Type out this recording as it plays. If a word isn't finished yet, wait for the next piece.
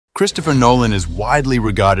Christopher Nolan is widely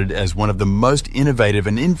regarded as one of the most innovative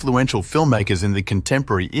and influential filmmakers in the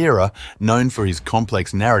contemporary era, known for his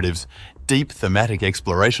complex narratives, deep thematic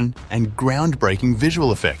exploration, and groundbreaking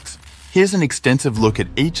visual effects. Here's an extensive look at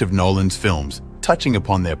each of Nolan's films, touching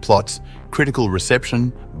upon their plots, critical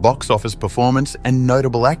reception, box office performance, and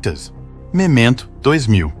notable actors. Memento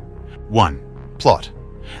 2000. 1. Plot.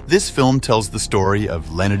 This film tells the story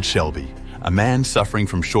of Leonard Shelby, a man suffering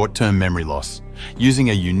from short-term memory loss, using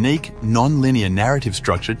a unique, non-linear narrative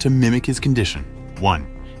structure to mimic his condition. 1.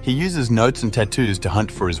 He uses notes and tattoos to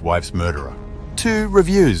hunt for his wife's murderer. 2.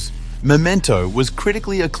 Reviews. Memento was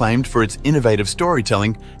critically acclaimed for its innovative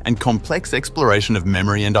storytelling and complex exploration of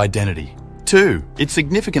memory and identity. 2. It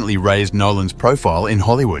significantly raised Nolan's profile in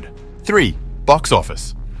Hollywood. 3. Box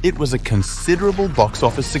office. It was a considerable box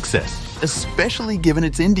office success, especially given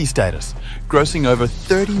its indie status, grossing over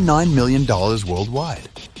 $39 million worldwide.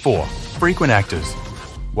 4. Frequent actors.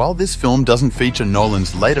 While this film doesn't feature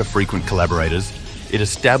Nolan's later frequent collaborators, it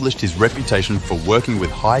established his reputation for working with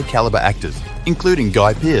high-caliber actors, including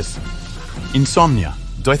Guy Pearce. Insomnia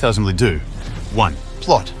 2002. 1.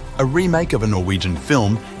 Plot. A remake of a Norwegian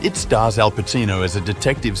film, it stars Al Pacino as a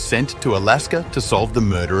detective sent to Alaska to solve the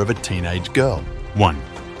murder of a teenage girl. 1.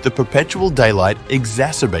 The perpetual daylight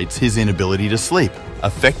exacerbates his inability to sleep,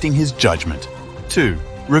 affecting his judgment. 2.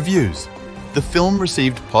 Reviews. The film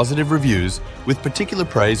received positive reviews, with particular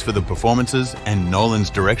praise for the performances and Nolan's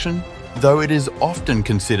direction, though it is often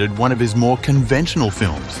considered one of his more conventional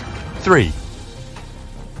films. 3.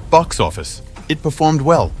 Box office. It performed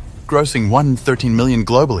well, grossing $113 million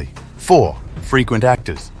globally. 4. Frequent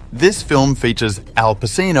actors. This film features Al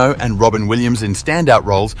Pacino and Robin Williams in standout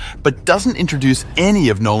roles, but doesn't introduce any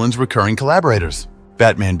of Nolan's recurring collaborators.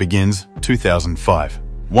 Batman Begins 2005.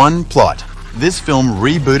 1. Plot. This film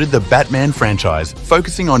rebooted the Batman franchise,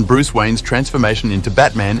 focusing on Bruce Wayne's transformation into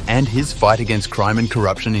Batman and his fight against crime and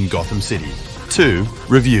corruption in Gotham City. 2.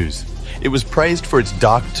 Reviews. It was praised for its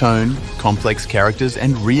dark tone, complex characters,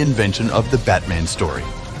 and reinvention of the Batman story.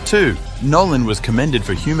 2. Nolan was commended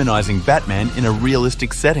for humanizing Batman in a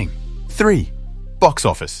realistic setting. 3. Box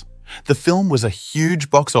office. The film was a huge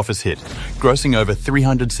box office hit, grossing over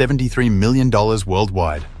 $373 million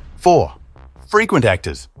worldwide. 4. Frequent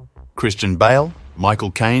actors. Christian Bale,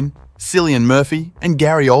 Michael Caine, Cillian Murphy, and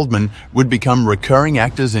Gary Oldman would become recurring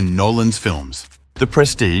actors in Nolan's films. The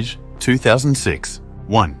Prestige 2006.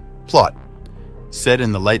 1. Plot. Set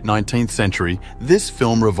in the late 19th century, this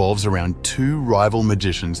film revolves around two rival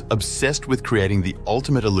magicians obsessed with creating the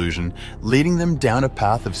ultimate illusion, leading them down a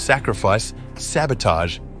path of sacrifice,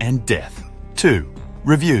 sabotage, and death. 2.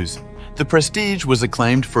 Reviews. The Prestige was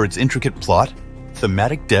acclaimed for its intricate plot,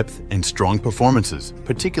 thematic depth, and strong performances,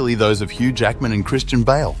 particularly those of Hugh Jackman and Christian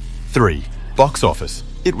Bale. 3. Box office.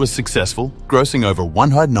 It was successful, grossing over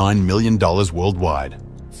 $109 million worldwide.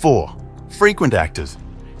 4. Frequent actors.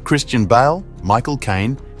 Christian Bale, Michael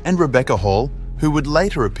Caine, and Rebecca Hall, who would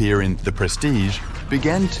later appear in The Prestige,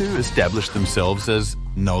 began to establish themselves as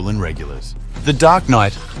Nolan regulars. The Dark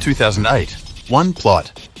Knight 2008. 1.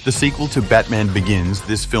 Plot. The sequel to Batman Begins,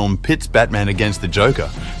 this film pits Batman against the Joker,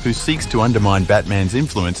 who seeks to undermine Batman's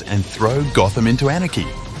influence and throw Gotham into anarchy.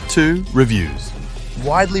 2. Reviews.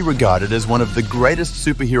 Widely regarded as one of the greatest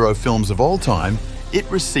superhero films of all time, it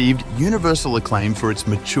received universal acclaim for its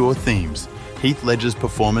mature themes, Heath Ledger's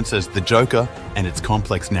performance as the Joker, and its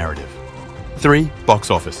complex narrative. 3.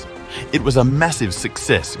 Box office. It was a massive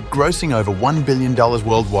success, grossing over $1 billion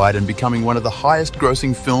worldwide and becoming one of the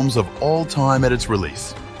highest-grossing films of all time at its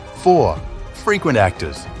release. 4. Frequent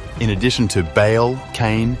actors. In addition to Bale,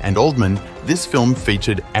 Caine, and Oldman, this film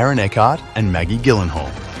featured Aaron Eckhart and Maggie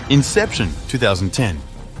Gyllenhaal. Inception 2010.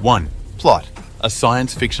 1. Plot. A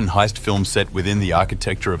science fiction heist film set within the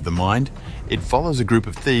architecture of the mind, it follows a group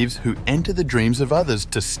of thieves who enter the dreams of others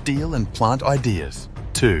to steal and plant ideas.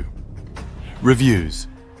 2. Reviews.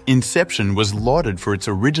 Inception was lauded for its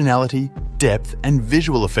originality, depth, and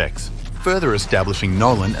visual effects, further establishing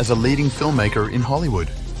Nolan as a leading filmmaker in Hollywood.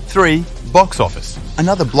 3. Box office.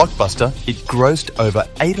 Another blockbuster, it grossed over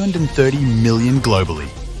 $830 million globally.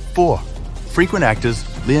 4. Frequent actors.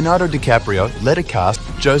 Leonardo DiCaprio led a cast,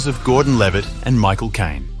 Joseph Gordon-Levitt and Michael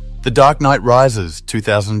Caine. The Dark Knight Rises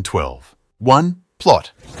 2012. 1.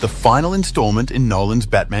 Plot. The final installment in Nolan's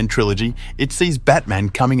Batman trilogy, it sees Batman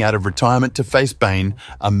coming out of retirement to face Bane,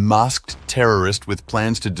 a masked terrorist with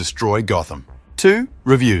plans to destroy Gotham. 2.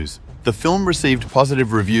 Reviews. The film received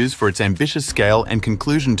positive reviews for its ambitious scale and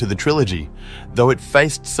conclusion to the trilogy, though it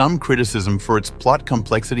faced some criticism for its plot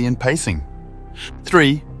complexity and pacing.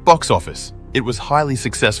 3. Box office. It was highly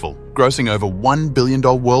successful, grossing over $1 billion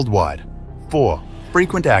worldwide. 4.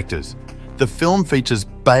 Frequent actors. The film features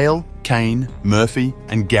Bale, Caine, Murphy,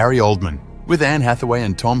 and Gary Oldman, with Anne Hathaway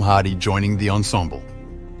and Tom Hardy joining the ensemble.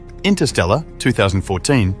 Interstellar,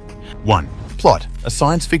 2014. 1. Plot: a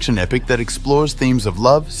science fiction epic that explores themes of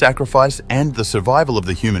love, sacrifice, and the survival of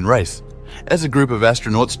the human race, as a group of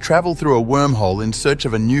astronauts travel through a wormhole in search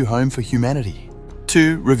of a new home for humanity.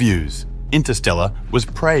 2. Reviews. Interstellar was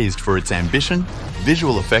praised for its ambition,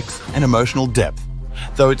 visual effects, and emotional depth,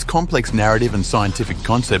 though its complex narrative and scientific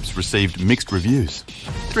concepts received mixed reviews.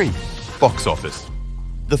 3. Box office.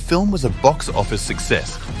 The film was a box office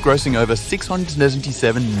success, grossing over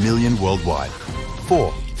 $677 million worldwide.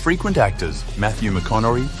 4. Frequent actors Matthew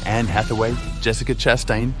McConaughey, Anne Hathaway, Jessica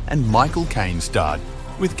Chastain, and Michael Caine starred,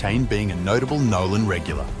 with Caine being a notable Nolan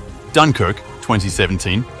regular. Dunkirk,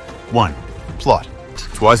 2017. 1. Plot.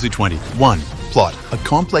 Twice 20. 1. Plot: a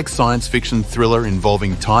complex science fiction thriller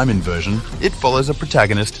involving time inversion. It follows a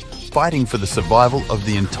protagonist fighting for the survival of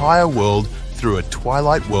the entire world through a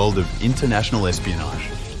twilight world of international espionage.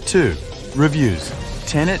 2. Reviews.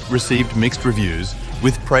 Tenet received mixed reviews,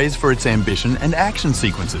 with praise for its ambition and action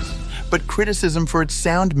sequences, but criticism for its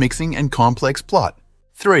sound mixing and complex plot.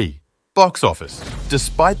 3. Box office.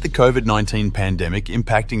 Despite the COVID-19 pandemic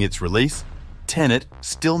impacting its release, Tenet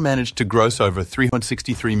still managed to gross over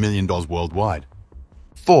 $363 million worldwide.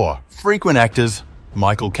 4. Frequent actors.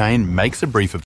 Michael Caine makes a brief appearance.